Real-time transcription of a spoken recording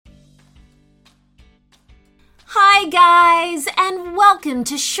Hi guys, and welcome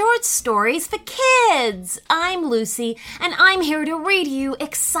to Short Stories for Kids. I'm Lucy, and I'm here to read you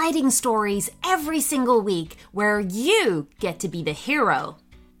exciting stories every single week where you get to be the hero.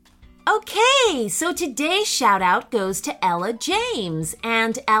 Okay, so today's shout out goes to Ella James,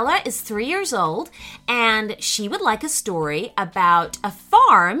 and Ella is 3 years old, and she would like a story about a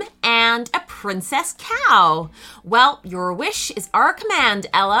farm and a princess cow. Well, your wish is our command,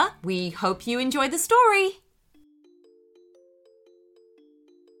 Ella. We hope you enjoy the story.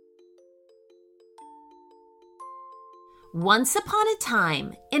 Once upon a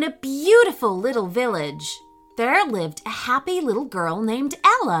time, in a beautiful little village, there lived a happy little girl named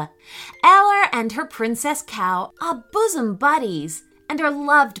Ella. Ella and her princess cow are bosom buddies and are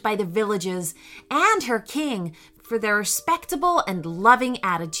loved by the villagers and her king for their respectable and loving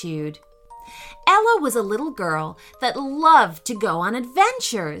attitude. Ella was a little girl that loved to go on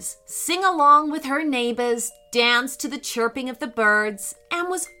adventures, sing along with her neighbors, dance to the chirping of the birds, and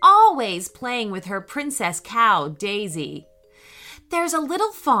was always playing with her princess cow, Daisy. There's a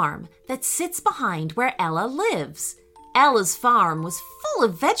little farm that sits behind where Ella lives. Ella's farm was full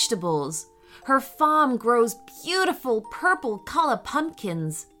of vegetables. Her farm grows beautiful purple color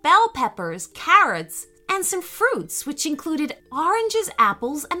pumpkins, bell peppers, carrots, and some fruits which included oranges,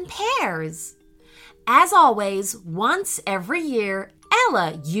 apples, and pears. As always, once every year,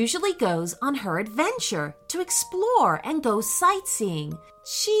 Ella usually goes on her adventure to explore and go sightseeing.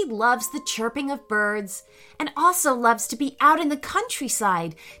 She loves the chirping of birds and also loves to be out in the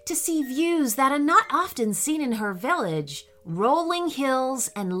countryside to see views that are not often seen in her village. Rolling hills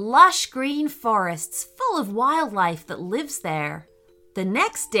and lush green forests full of wildlife that lives there. The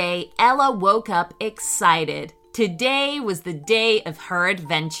next day, Ella woke up excited. Today was the day of her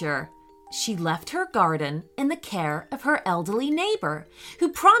adventure. She left her garden in the care of her elderly neighbor,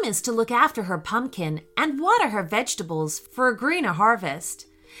 who promised to look after her pumpkin and water her vegetables for a greener harvest.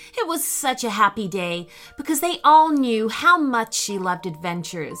 It was such a happy day because they all knew how much she loved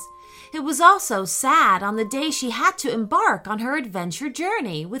adventures. It was also sad on the day she had to embark on her adventure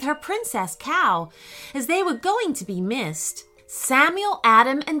journey with her princess cow, as they were going to be missed. Samuel,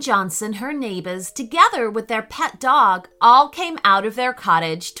 Adam, and Johnson, her neighbors, together with their pet dog, all came out of their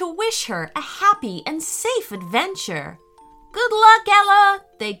cottage to wish her a happy and safe adventure. "Good luck, Ella,"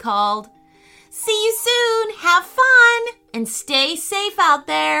 they called. "See you soon, have fun, and stay safe out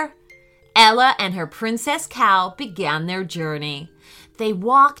there." Ella and her princess cow began their journey. They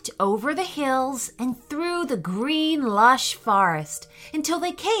walked over the hills and through the green, lush forest until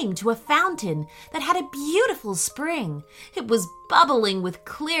they came to a fountain that had a beautiful spring. It was bubbling with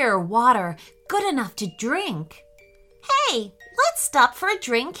clear water, good enough to drink. "Hey, let's stop for a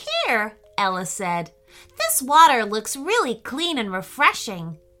drink here," Ella said. "This water looks really clean and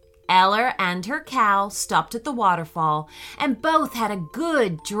refreshing." Ella and her cow stopped at the waterfall, and both had a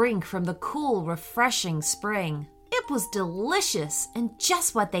good drink from the cool, refreshing spring. It was delicious and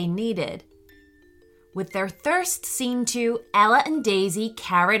just what they needed. With their thirst seen to, Ella and Daisy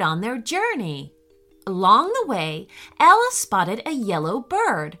carried on their journey. Along the way, Ella spotted a yellow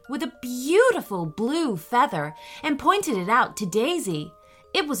bird with a beautiful blue feather and pointed it out to Daisy.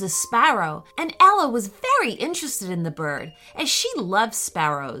 It was a sparrow, and Ella was very interested in the bird, as she loves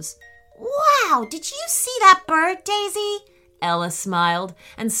sparrows. "Wow, did you see that bird, Daisy?" Ella smiled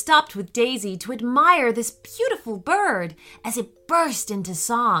and stopped with Daisy to admire this beautiful bird as it burst into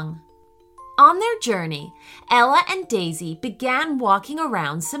song. On their journey, Ella and Daisy began walking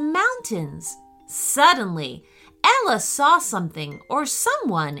around some mountains. Suddenly, Ella saw something or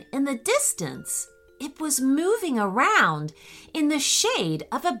someone in the distance. It was moving around in the shade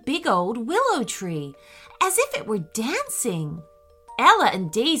of a big old willow tree, as if it were dancing. Ella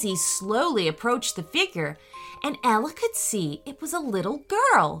and Daisy slowly approached the figure, and Ella could see it was a little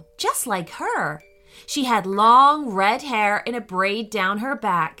girl, just like her. She had long red hair in a braid down her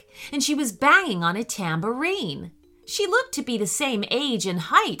back, and she was banging on a tambourine. She looked to be the same age and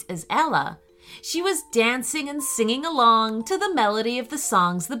height as Ella. She was dancing and singing along to the melody of the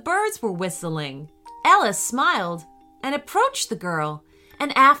songs the birds were whistling. Ella smiled and approached the girl,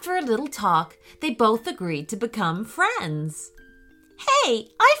 and after a little talk, they both agreed to become friends. "Hey,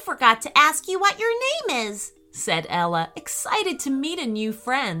 I forgot to ask you what your name is," said Ella, excited to meet a new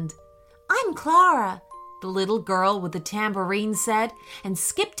friend. "I'm Clara," the little girl with the tambourine said, and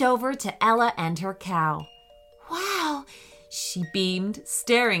skipped over to Ella and her cow. "Wow," she beamed,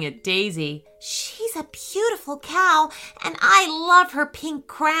 staring at Daisy. "She's a beautiful cow, and I love her pink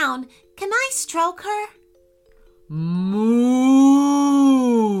crown. Can I stroke her?" "Moo!"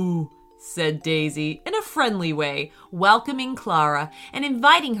 said Daisy in a friendly way, welcoming Clara and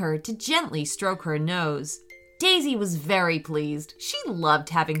inviting her to gently stroke her nose. Daisy was very pleased. She loved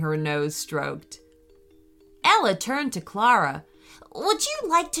having her nose stroked. Ella turned to Clara. "Would you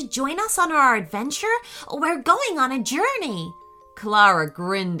like to join us on our adventure? We're going on a journey." Clara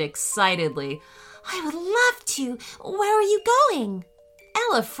grinned excitedly. "I would love to. Where are you going?"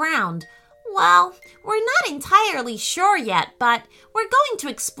 Ella frowned. "Well, we're not entirely sure yet, but we're going to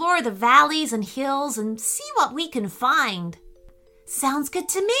explore the valleys and hills and see what we can find." "Sounds good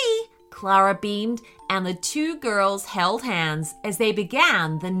to me," Clara beamed, and the two girls held hands as they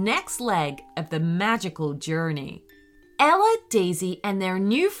began the next leg of the magical journey. Ella, Daisy, and their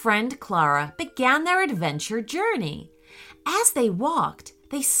new friend Clara began their adventure journey. As they walked,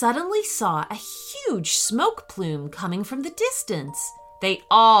 they suddenly saw a huge smoke plume coming from the distance. They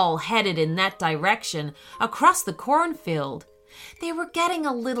all headed in that direction, across the cornfield. They were getting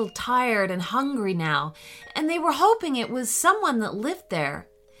a little tired and hungry now, and they were hoping it was someone that lived there.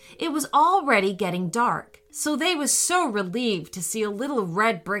 It was already getting dark, so they were so relieved to see a little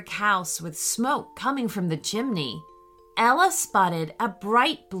red brick house with smoke coming from the chimney. Ella spotted a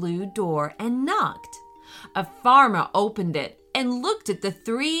bright blue door and knocked. A farmer opened it and looked at the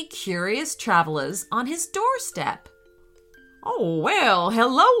three curious travelers on his doorstep. "Oh, well,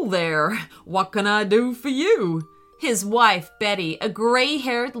 hello there. What can I do for you?" His wife, Betty, a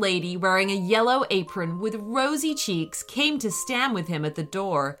gray-haired lady wearing a yellow apron with rosy cheeks, came to stand with him at the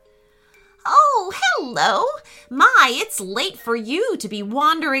door. "Oh, hello. My, it's late for you to be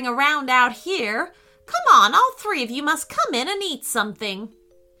wandering around out here. Come on, all three of you must come in and eat something."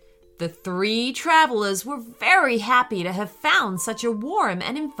 The three travelers were very happy to have found such a warm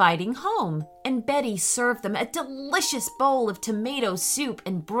and inviting home, and Betty served them a delicious bowl of tomato soup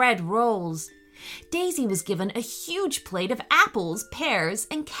and bread rolls. Daisy was given a huge plate of apples, pears,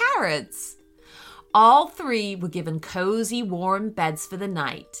 and carrots. All three were given cozy, warm beds for the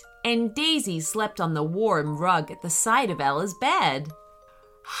night, and Daisy slept on the warm rug at the side of Ella's bed.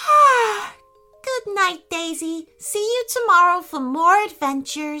 "Good night, Daisy. See you tomorrow for more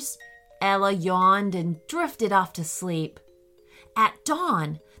adventures." Ella yawned and drifted off to sleep. At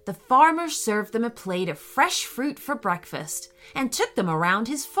dawn, the farmer served them a plate of fresh fruit for breakfast and took them around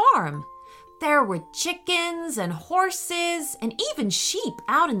his farm. There were chickens and horses and even sheep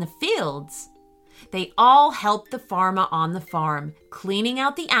out in the fields. They all helped the farmer on the farm, cleaning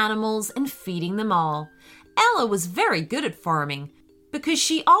out the animals and feeding them all. Ella was very good at farming because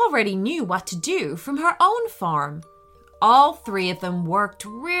she already knew what to do from her own farm. All three of them worked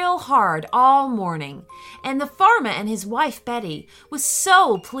real hard all morning, and the farmer and his wife Betty was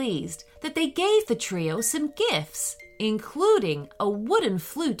so pleased that they gave the trio some gifts, including a wooden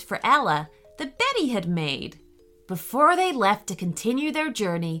flute for Ella that Betty had made. Before they left to continue their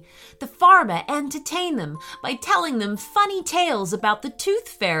journey, the farmer entertained them by telling them funny tales about the Tooth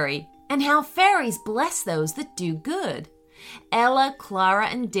Fairy and how fairies bless those that do good. Ella, Clara,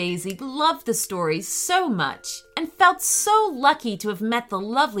 and Daisy loved the stories so much and felt so lucky to have met the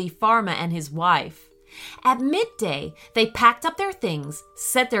lovely farmer and his wife. At midday, they packed up their things,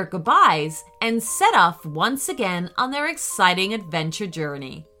 said their goodbyes, and set off once again on their exciting adventure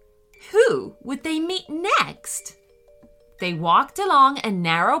journey. Who would they meet next? They walked along a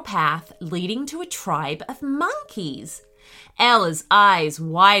narrow path leading to a tribe of monkeys. Ella's eyes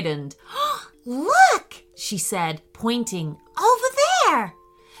widened. "Look!" she said, pointing. "Over there!"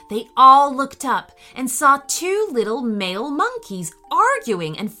 They all looked up and saw two little male monkeys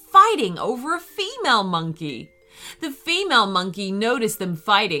arguing and fighting over a female monkey. The female monkey noticed them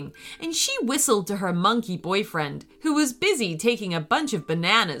fighting, and she whistled to her monkey boyfriend, who was busy taking a bunch of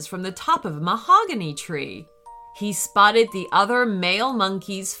bananas from the top of a mahogany tree. He spotted the other male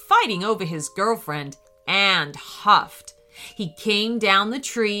monkeys fighting over his girlfriend and huffed. He came down the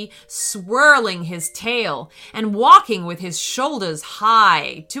tree, swirling his tail and walking with his shoulders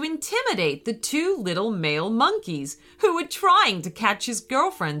high to intimidate the two little male monkeys who were trying to catch his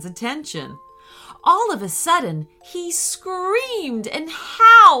girlfriend's attention. All of a sudden, he screamed and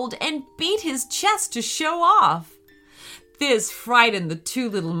howled and beat his chest to show off. This frightened the two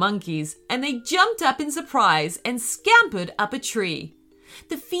little monkeys, and they jumped up in surprise and scampered up a tree.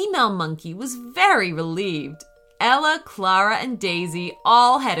 The female monkey was very relieved. Ella, Clara, and Daisy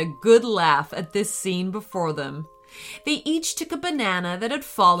all had a good laugh at this scene before them. They each took a banana that had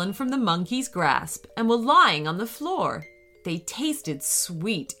fallen from the monkey's grasp and were lying on the floor. They tasted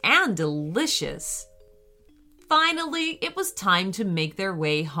sweet and delicious. Finally, it was time to make their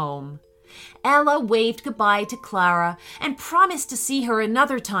way home. Ella waved goodbye to Clara and promised to see her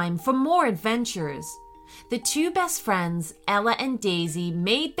another time for more adventures. The two best friends, Ella and Daisy,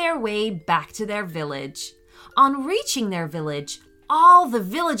 made their way back to their village. On reaching their village, all the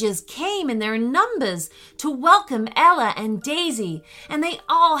villagers came in their numbers to welcome Ella and Daisy, and they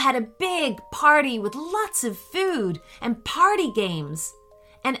all had a big party with lots of food and party games.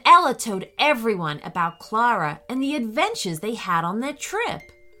 And Ella told everyone about Clara and the adventures they had on their trip.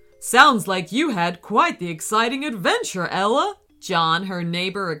 Sounds like you had quite the exciting adventure, Ella, John, her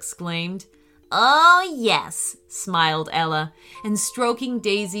neighbor, exclaimed. Oh, yes, smiled Ella, and stroking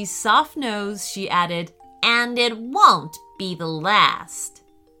Daisy's soft nose, she added, and it won't be the last.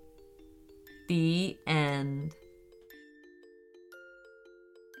 The end.